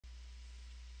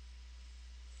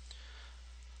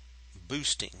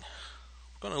boosting.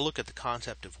 We're going to look at the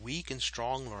concept of weak and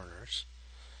strong learners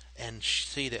and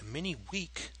see that many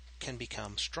weak can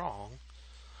become strong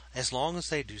as long as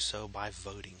they do so by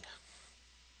voting.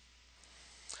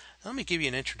 Let me give you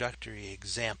an introductory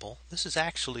example. This is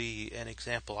actually an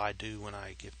example I do when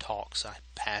I give talks. I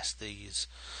pass these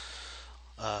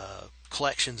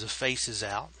collections of faces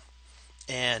out,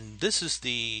 and this is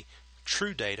the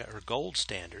true data or gold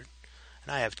standard.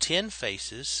 And I have 10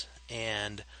 faces,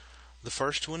 and the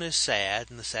first one is sad,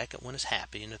 and the second one is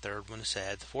happy, and the third one is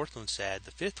sad, the fourth one's sad,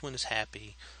 the fifth one is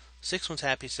happy, the sixth one's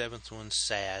happy, seventh one's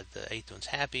sad, the eighth one's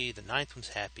happy, the ninth one's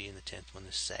happy, and the 10th one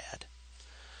is sad.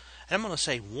 And I'm going to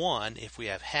say 1 if we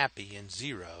have happy and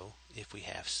 0 if we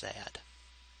have sad.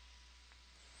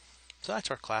 So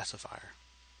that's our classifier.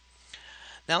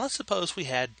 Now let's suppose we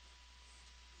had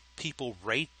people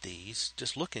rate these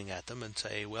just looking at them and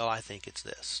say, well, I think it's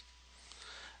this.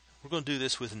 We're going to do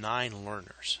this with 9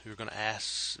 learners who are going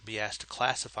to be asked to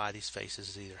classify these faces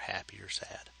as either happy or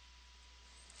sad.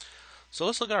 So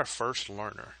let's look at our first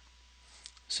learner.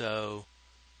 So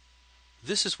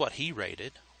this is what he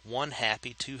rated. 1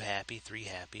 happy, 2 happy, 3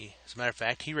 happy. As a matter of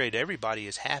fact, he rated everybody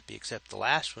as happy except the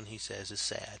last one he says is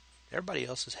sad. Everybody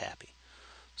else is happy.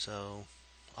 So,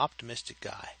 optimistic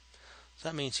guy. So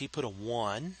that means he put a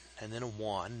 1, and then a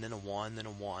 1, then a 1, then a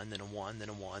 1, then a 1, then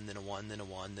a 1, then a 1, then a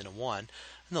 1, then a 1.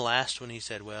 And the last one he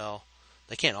said, well,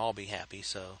 they can't all be happy,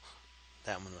 so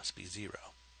that one must be 0.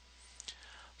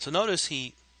 So notice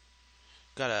he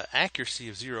got an accuracy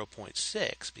of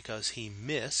 0.6 because he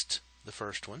missed the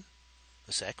first one.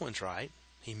 The second one's right.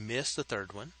 He missed the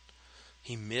third one.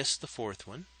 He missed the fourth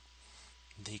one.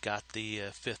 He got the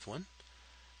fifth one.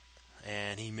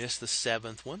 And he missed the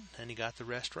seventh one, and he got the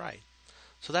rest right.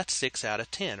 So that's 6 out of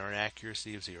 10, or an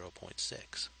accuracy of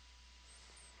 0.6.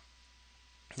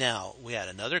 Now, we had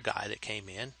another guy that came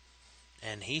in,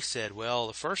 and he said, well,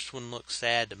 the first one looks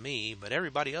sad to me, but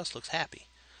everybody else looks happy.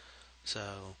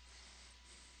 So,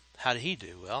 how did he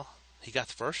do? Well, he got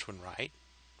the first one right,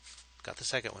 got the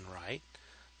second one right,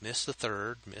 missed the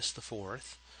third, missed the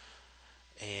fourth,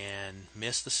 and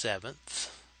missed the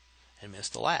seventh, and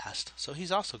missed the last. So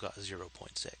he's also got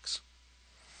 0.6.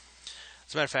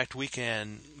 As a matter of fact, we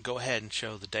can go ahead and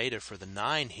show the data for the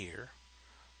 9 here,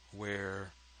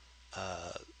 where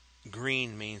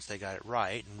green means they got it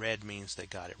right, and red means they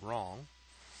got it wrong.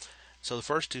 So the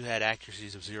first two had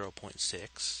accuracies of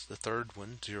 0.6, the third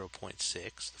one 0.6,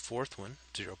 the fourth one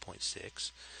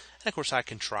 0.6, and of course I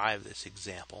contrived this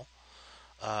example.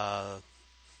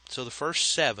 So the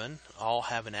first 7 all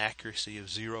have an accuracy of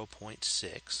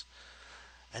 0.6,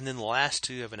 and then the last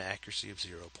 2 have an accuracy of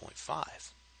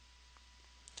 0.5.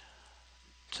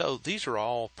 So these are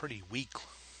all pretty weak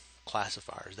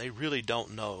classifiers. They really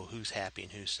don't know who's happy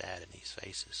and who's sad in these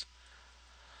faces.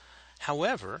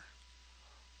 However,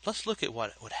 let's look at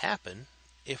what would happen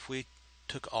if we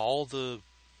took all the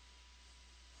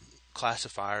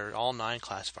classifiers, all 9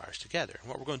 classifiers together. And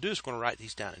what we're going to do is we're going to write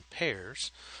these down in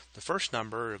pairs. The first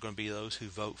number are going to be those who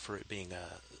vote for it being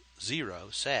a 0,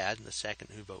 sad, and the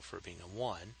second who vote for it being a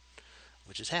 1,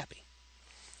 which is happy.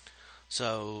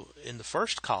 So in the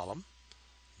first column,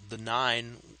 the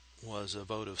 9 was a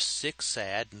vote of 6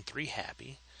 sad and 3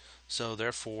 happy. So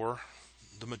therefore,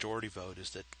 the majority vote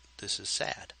is that this is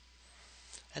sad.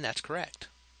 And that's correct.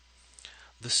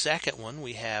 The second one,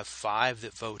 we have 5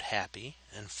 that vote happy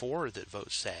and 4 that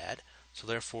vote sad. So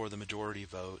therefore, the majority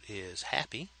vote is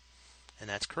happy, and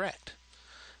that's correct.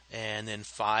 And then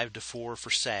 5 to 4 for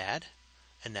sad,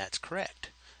 and that's correct.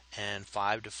 And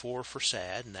 5 to 4 for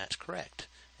sad, and that's correct.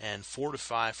 And 4 to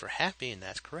 5 for happy, and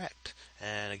that's correct.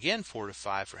 And again 4 to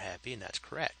 5 for happy, and that's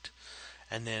correct.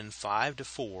 And then 5 to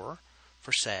 4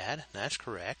 for sad, and that's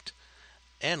correct.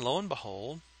 And lo and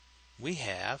behold, we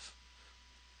have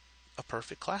a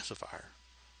perfect classifier,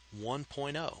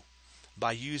 1.0,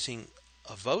 by using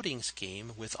a voting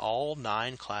scheme with all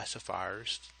 9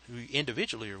 classifiers who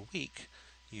individually are weak,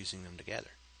 using them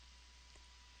together.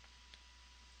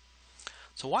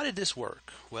 So why did this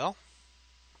work? Well,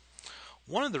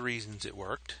 one of the reasons it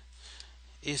worked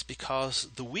is because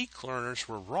the weak learners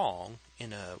were wrong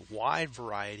in a wide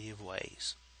variety of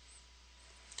ways.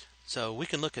 So we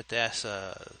can look at this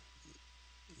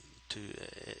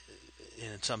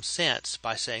in some sense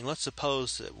by saying, let's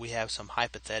suppose that we have some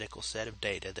hypothetical set of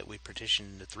data that we partition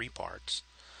into 3 parts.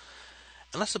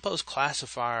 And let's suppose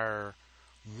classifier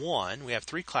 1, we have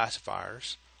 3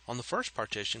 classifiers. On the first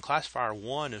partition, classifier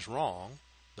 1 is wrong,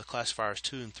 but classifiers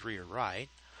 2 and 3 are right.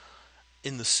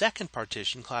 In the second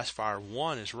partition, classifier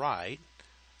 1 is right,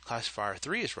 classifier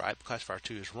 3 is right, but classifier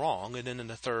 2 is wrong, and then in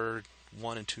the third,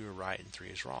 1 and 2 are right and 3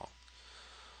 is wrong.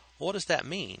 Well, what does that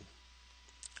mean?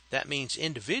 That means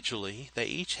individually they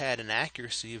each had an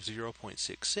accuracy of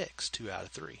 0.66, 2 out of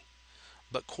 3.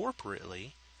 But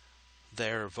corporately,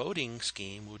 their voting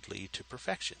scheme would lead to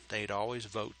perfection. They'd always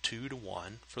vote 2 to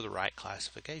 1 for the right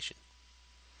classification.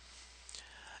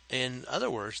 In other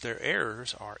words, their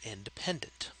errors are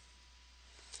independent.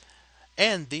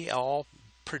 And they all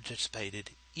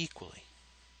participated equally.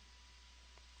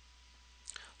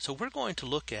 So we're going to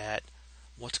look at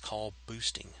what's called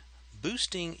boosting.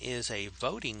 Boosting is a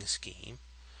voting scheme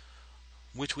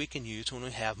which we can use when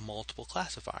we have multiple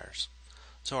classifiers.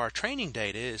 So our training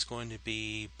data is going to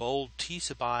be bold T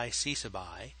sub I, C sub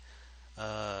I.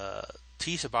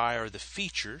 T sub I are the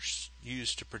features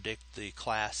used to predict the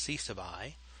class C sub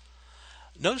I.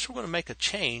 Notice we're going to make a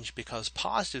change because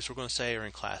positives we're going to say are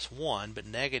in class 1, but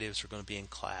negatives are going to be in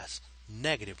class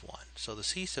negative 1. So the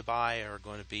C sub I are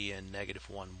going to be in negative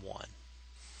 1, 1.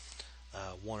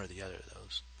 One or the other of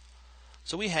those.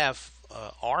 So we have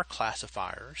R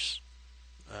classifiers.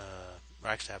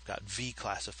 Actually, I've got V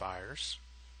classifiers,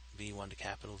 V1 to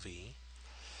capital V.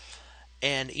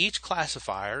 And each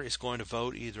classifier is going to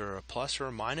vote either a plus or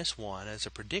a minus 1 as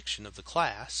a prediction of the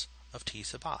class of T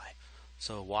sub I.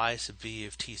 So Y sub V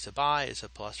of T sub I is a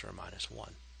plus or a minus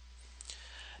 1.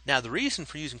 Now the reason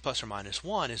for using plus or minus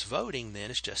 1 is voting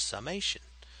then is just summation.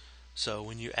 So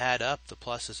when you add up the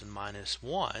pluses and minus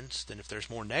 1s, then if there's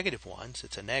more negative ones,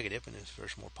 it's a negative, and if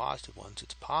there's more positive ones,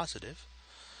 it's positive.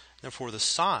 Therefore the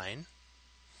sign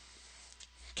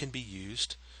can be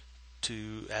used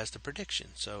as the prediction.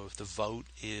 So if the vote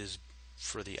is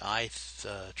for the ith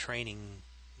training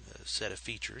set of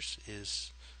features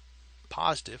is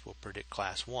positive, we'll predict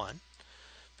class 1.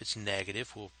 If it's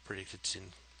negative, we'll predict it's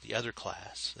in the other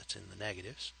class that's in the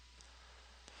negatives.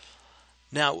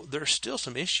 Now, there's still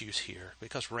some issues here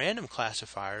because random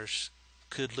classifiers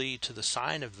could lead to the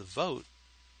sign of the vote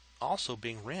also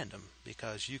being random,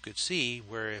 because you could see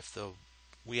where if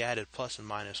we added plus and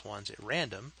minus 1s at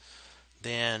random,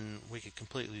 then we could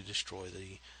completely destroy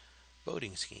the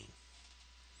voting scheme.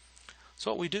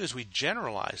 So what we do is we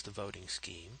generalize the voting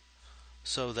scheme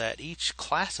so that each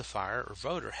classifier or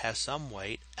voter has some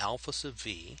weight alpha sub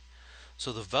V.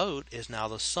 So the vote is now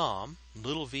the sum,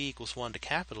 little v equals 1 to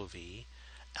capital V,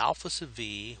 alpha sub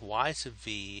V, Y sub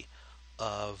V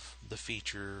of the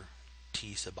feature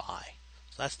T sub I.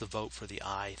 So that's the vote for the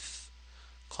ith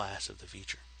class of the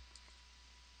feature.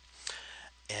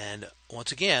 And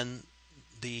once again,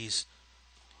 these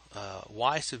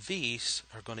Y sub V's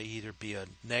are going to either be a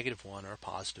negative 1 or a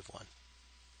positive 1.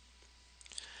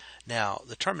 Now,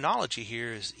 the terminology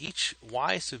here is each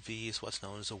Y sub V is what's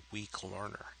known as a weak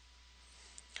learner,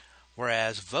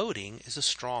 whereas voting is a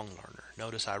strong learner.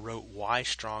 Notice I wrote Y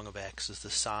strong of X as the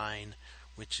sign,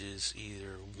 which is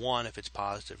either 1 if it's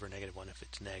positive or negative 1 if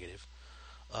it's negative,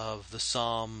 of the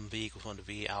sum V equals 1 to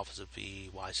V, alpha sub V,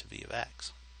 Y sub V of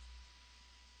X.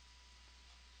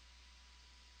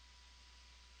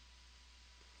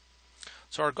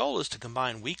 So our goal is to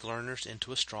combine weak learners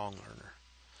into a strong learner.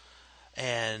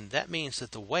 And that means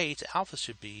that the weights alpha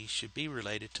should be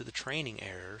related to the training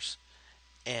errors,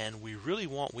 and we really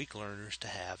want weak learners to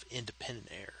have independent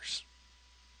errors.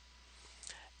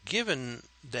 Given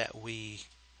that we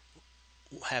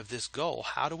have this goal,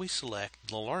 how do we select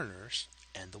the learners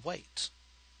and the weights?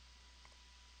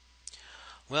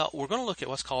 Well, we're going to look at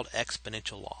what's called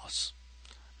exponential loss.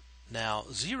 Now,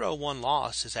 0, 1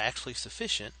 loss is actually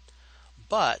sufficient,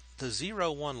 but the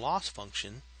 0, 1 loss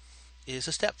function is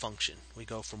a step function. We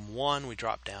go from 1, we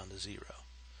drop down to 0.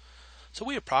 So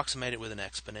we approximate it with an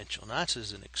exponential. Now this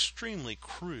is an extremely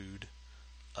crude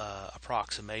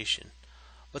approximation,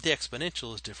 but the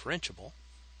exponential is differentiable,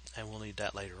 and we'll need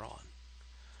that later on.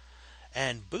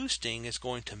 And boosting is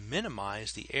going to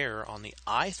minimize the error on the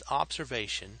ith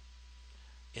observation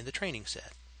in the training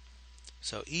set.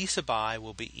 So E sub I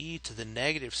will be e to the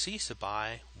negative C sub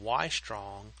I Y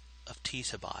strong of T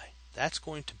sub I. That's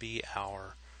going to be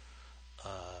our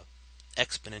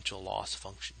exponential loss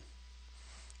function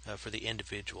for the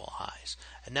individual i's.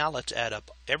 And now let's add up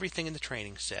everything in the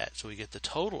training set so we get the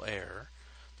total error.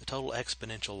 The total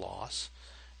exponential loss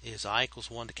is I equals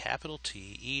 1 to capital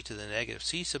T e to the negative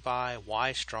C sub I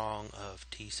Y strong of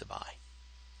T sub I.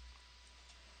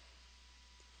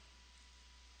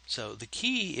 So the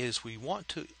key is we want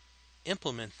to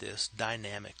implement this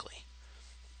dynamically.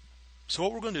 So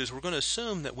what we're going to do is we're going to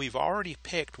assume that we've already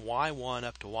picked y1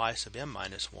 up to y sub m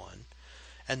minus 1,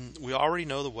 and we already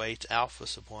know the weights alpha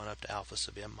sub 1 up to alpha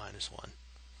sub m minus 1.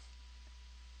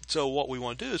 So what we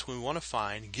want to do is we want to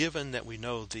find, given that we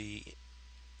know the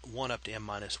 1 up to m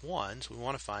minus 1s, we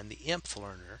want to find the mth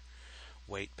learner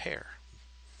weight pair.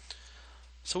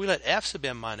 So we let f sub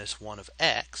m minus 1 of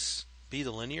x be the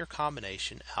linear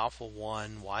combination alpha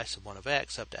 1 y sub 1 of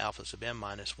x up to alpha sub m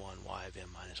minus 1 y of m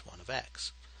minus 1 of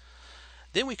x.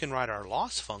 Then we can write our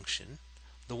loss function.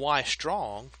 The y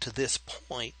strong to this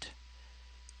point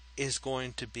is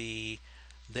going to be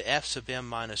the f sub m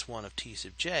minus 1 of t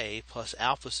sub j plus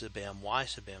alpha sub m y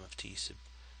sub m of t sub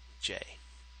j.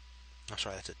 I'm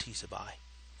sorry, that's a t sub I.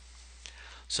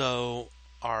 So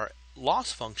our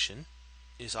loss function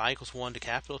is I equals 1 to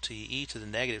capital T e to the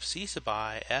negative c sub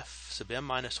I f sub m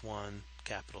minus 1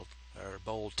 capital or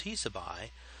bold t sub I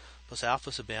plus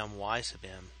alpha sub m y sub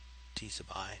m t sub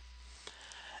I.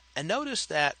 And notice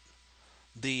that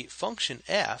the function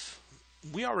f,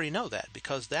 we already know that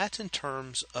because that's in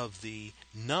terms of the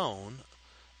known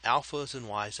alphas and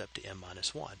y's up to m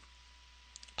minus 1.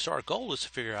 So our goal is to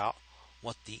figure out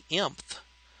what the mth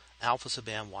alpha sub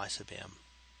m y sub m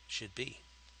should be.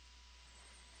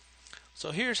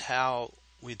 So here's how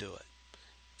we do it.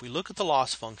 If we look at the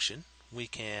loss function, we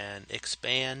can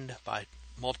expand by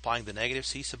multiplying the negative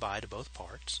c sub I to both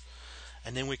parts.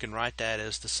 And then we can write that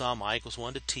as the sum I equals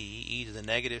 1 to t e to the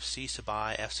negative c sub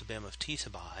I f sub m of t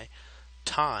sub I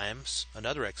times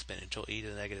another exponential e to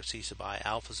the negative c sub I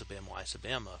alpha sub m y sub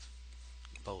m of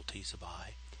bold t sub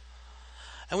I.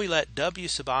 And we let w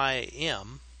sub I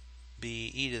m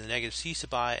be e to the negative c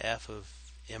sub I f of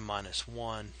m minus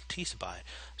 1 t sub I.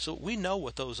 So we know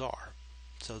what those are.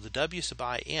 So the w sub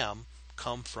I m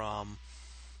come from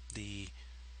the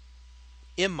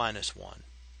m minus 1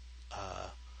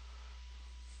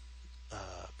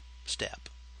 step.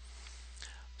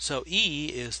 So E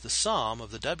is the sum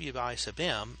of the W I sub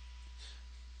M,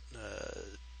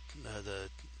 the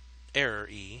error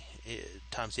E,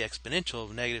 times the exponential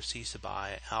of negative C sub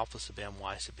I alpha sub M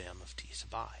y sub M of T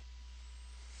sub I.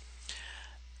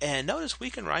 And notice we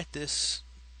can write this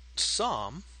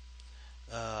sum,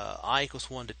 I equals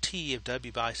 1 to T of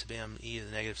W by sub M e to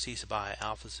the negative C sub I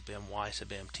alpha sub M y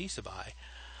sub M T sub I.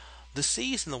 The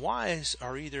C's and the Y's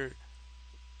are either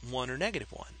 1 or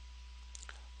negative 1.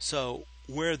 So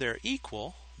where they're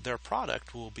equal, their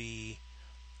product will be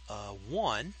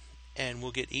 1, and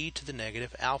we'll get e to the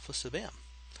negative alpha sub m.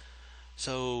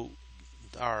 So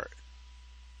our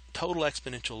total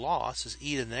exponential loss is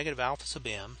e to the negative alpha sub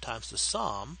m times the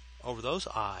sum over those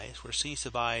i's, where c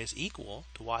sub I is equal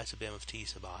to y sub m of t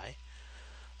sub I,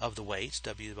 of the weights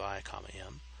w by comma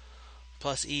m,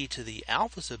 plus e to the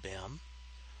alpha sub m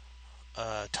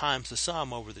times the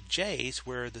sum over the j's,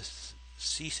 where the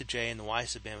c sub j and the y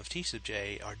sub m of t sub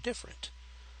j are different,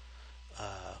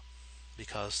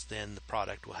 because then the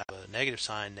product will have a negative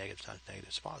sign, negative times negative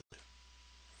is positive.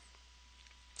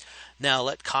 Now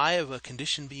let chi of a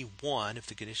condition be 1 if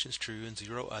the condition is true and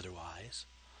 0 otherwise.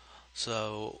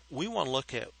 So we want to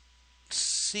look at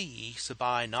c sub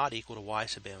I not equal to y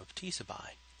sub m of t sub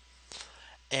I.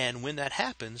 And when that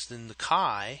happens, then the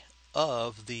chi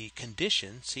of the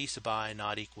condition c sub I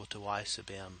not equal to y sub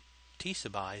m t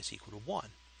sub I is equal to 1,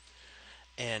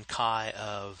 and chi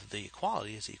of the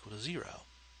equality is equal to 0.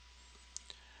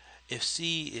 If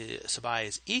c sub I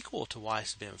is equal to y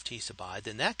sub m of t sub I,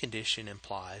 then that condition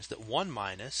implies that 1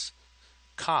 minus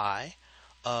chi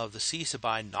of the c sub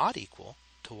I not equal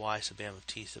to y sub m of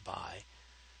t sub I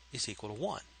is equal to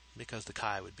 1, because the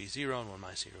chi would be 0 and 1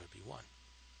 minus 0 would be 1.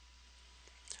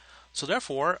 So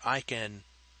therefore I can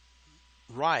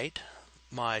write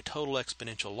my total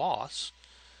exponential loss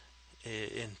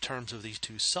in terms of these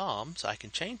two sums. I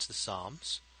can change the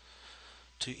sums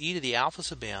to e to the alpha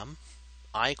sub m,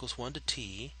 I equals 1 to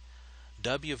t,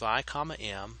 w of I comma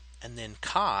m, and then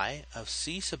chi of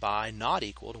c sub I not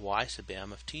equal to y sub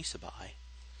m of t sub I,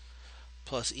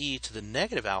 plus e to the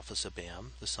negative alpha sub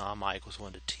m, the sum I equals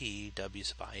 1 to t, w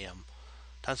sub I m,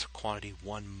 times the quantity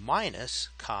 1 minus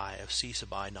chi of c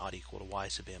sub I not equal to y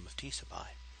sub m of t sub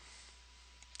I.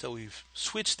 So we've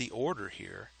switched the order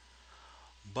here,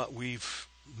 but we've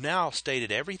now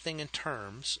stated everything in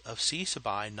terms of c sub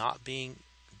I not being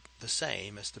the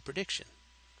same as the prediction,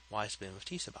 y sub m of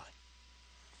t sub I.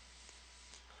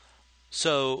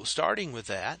 So starting with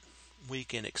that, we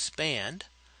can expand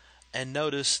and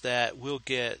notice that we'll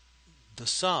get the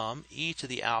sum e to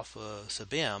the alpha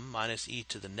sub m minus e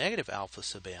to the negative alpha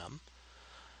sub m,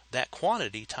 that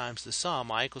quantity times the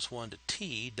sum I equals 1 to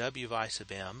t w of I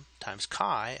sub m times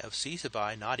chi of c sub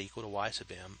I not equal to y sub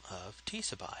m of t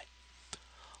sub I,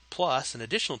 plus an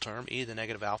additional term e to the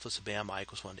negative alpha sub m I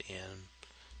equals 1 to n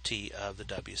t of the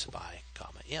w sub I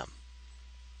comma m.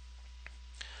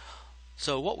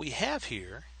 So what we have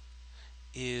here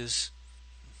is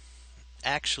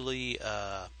actually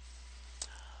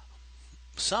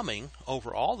summing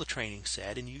over all the training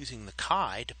set and using the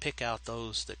chi to pick out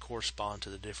those that correspond to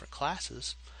the different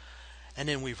classes. And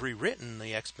then we've rewritten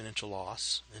the exponential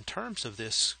loss in terms of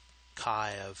this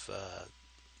chi of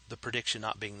the prediction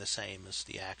not being the same as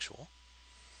the actual.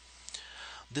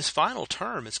 This final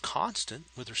term is constant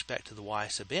with respect to the y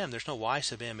sub m. There's no y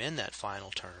sub m in that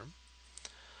final term.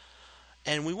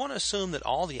 And we want to assume that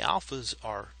all the alphas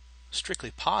are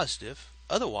strictly positive.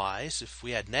 Otherwise, if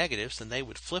we had negatives, then they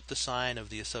would flip the sign of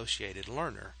the associated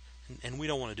learner. And we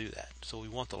don't want to do that. So we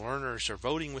want the learners are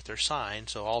voting with their sign,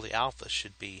 so all the alphas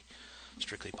should be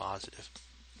strictly positive.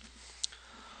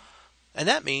 And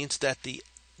that means that the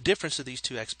difference of these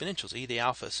two exponentials, e to the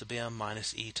alpha sub m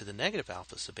minus e to the negative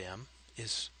alpha sub m,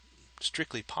 is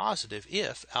strictly positive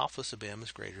if alpha sub m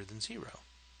is greater than 0.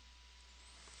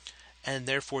 And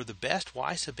therefore the best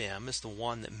y sub m is the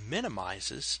one that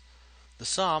minimizes the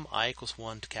sum I equals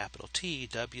 1 to capital T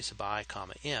w sub I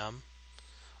comma m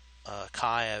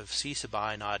chi of c sub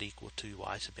I not equal to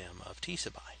y sub m of t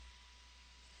sub I.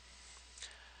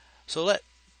 So let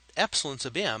epsilon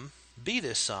sub m be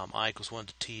this sum I equals 1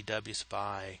 to t w sub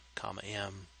I comma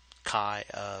m chi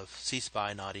of c sub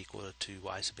I not equal to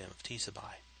y sub m of t sub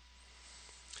I.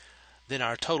 Then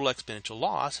our total exponential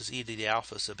loss is e to the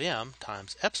alpha sub m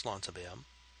times epsilon sub m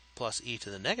plus e to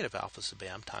the negative alpha sub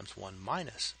m times 1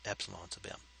 minus epsilon sub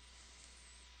m.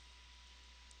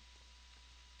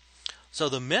 So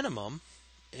the minimum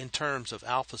in terms of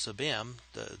alpha sub m,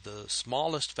 the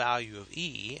smallest value of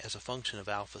e as a function of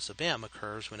alpha sub m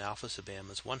occurs when alpha sub m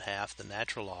is 1/2 the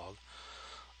natural log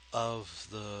of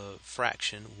the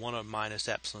fraction 1 minus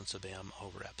epsilon sub m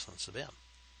over epsilon sub m.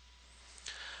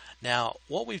 Now,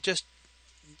 what we've just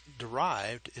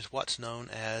derived is what's known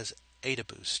as eta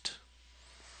boost.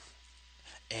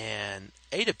 And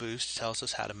eta boost tells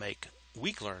us how to make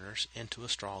weak learners into a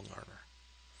strong learner.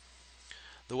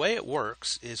 The way it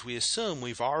works is we assume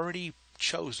we've already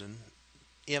chosen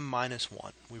m minus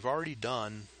 1. We've already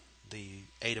done the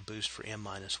eta boost for m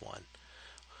minus 1.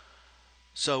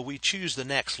 So we choose the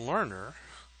next learner.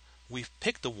 We've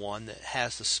picked the one that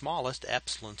has the smallest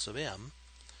epsilon sub m,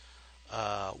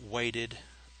 weighted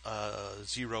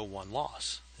 0, 1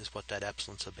 loss is what that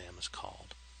epsilon sub m is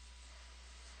called.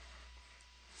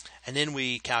 And then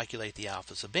we calculate the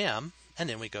alpha sub m, and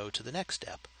then we go to the next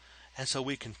step. And so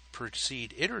we can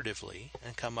proceed iteratively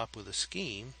and come up with a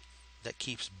scheme that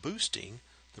keeps boosting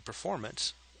the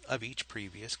performance of each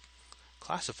previous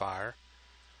classifier.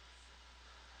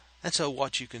 And so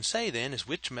what you can say then is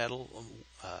which model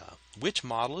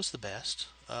is the best?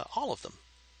 All of them.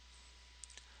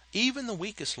 Even the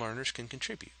weakest learners can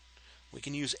contribute. We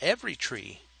can use every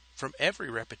tree from every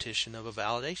repetition of a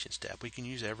validation step. We can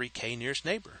use every k nearest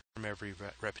neighbor from every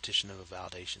repetition of a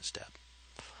validation step.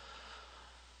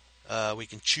 We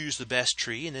can choose the best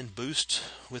tree and then boost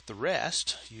with the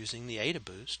rest using the eta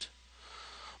boost.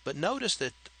 But notice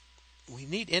that we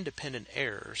need independent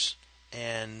errors,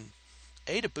 and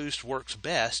eta boost works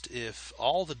best if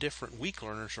all the different weak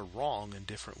learners are wrong in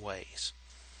different ways.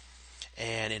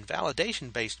 And in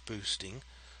validation-based boosting,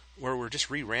 where we're just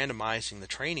re-randomizing the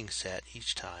training set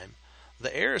each time,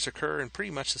 the errors occur in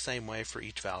pretty much the same way for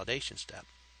each validation step.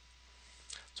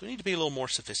 So we need to be a little more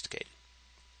sophisticated.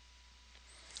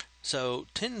 So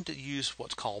tend to use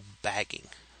what's called bagging,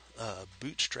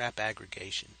 bootstrap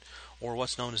aggregation, or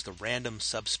what's known as the random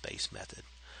subspace method.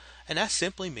 And that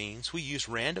simply means we use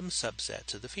random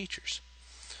subsets of the features.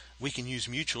 We can use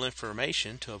mutual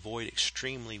information to avoid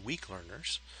extremely weak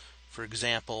learners. For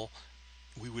example,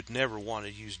 we would never want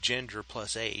to use gender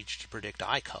plus age to predict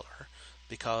eye color,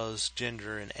 because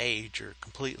gender and age are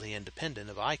completely independent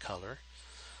of eye color.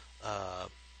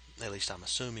 At least I'm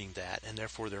assuming that, and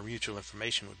therefore their mutual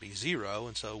information would be 0,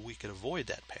 and so we could avoid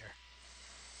that pair.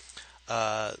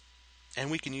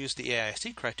 And we can use the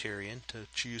AIC criterion to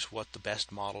choose what the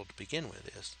best model to begin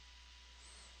with is.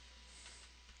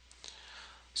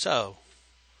 So,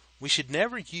 we should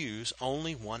never use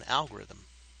only one algorithm.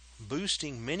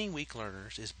 Boosting many weak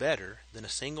learners is better than a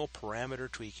single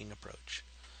parameter tweaking approach.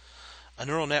 A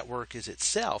neural network is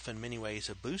itself in many ways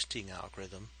a boosting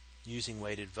algorithm using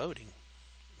weighted voting.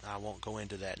 I won't go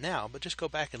into that now, but just go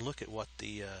back and look at what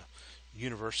the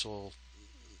universal,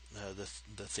 the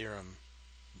theorem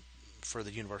for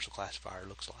the universal classifier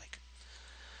looks like.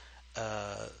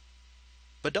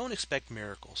 But don't expect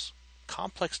miracles.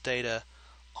 Complex data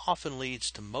often leads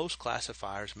to most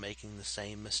classifiers making the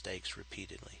same mistakes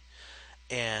repeatedly.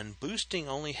 And boosting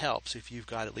only helps if you've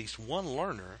got at least one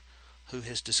learner who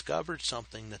has discovered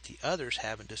something that the others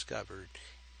haven't discovered,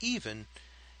 even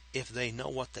if they know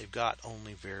what they've got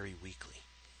only very weakly.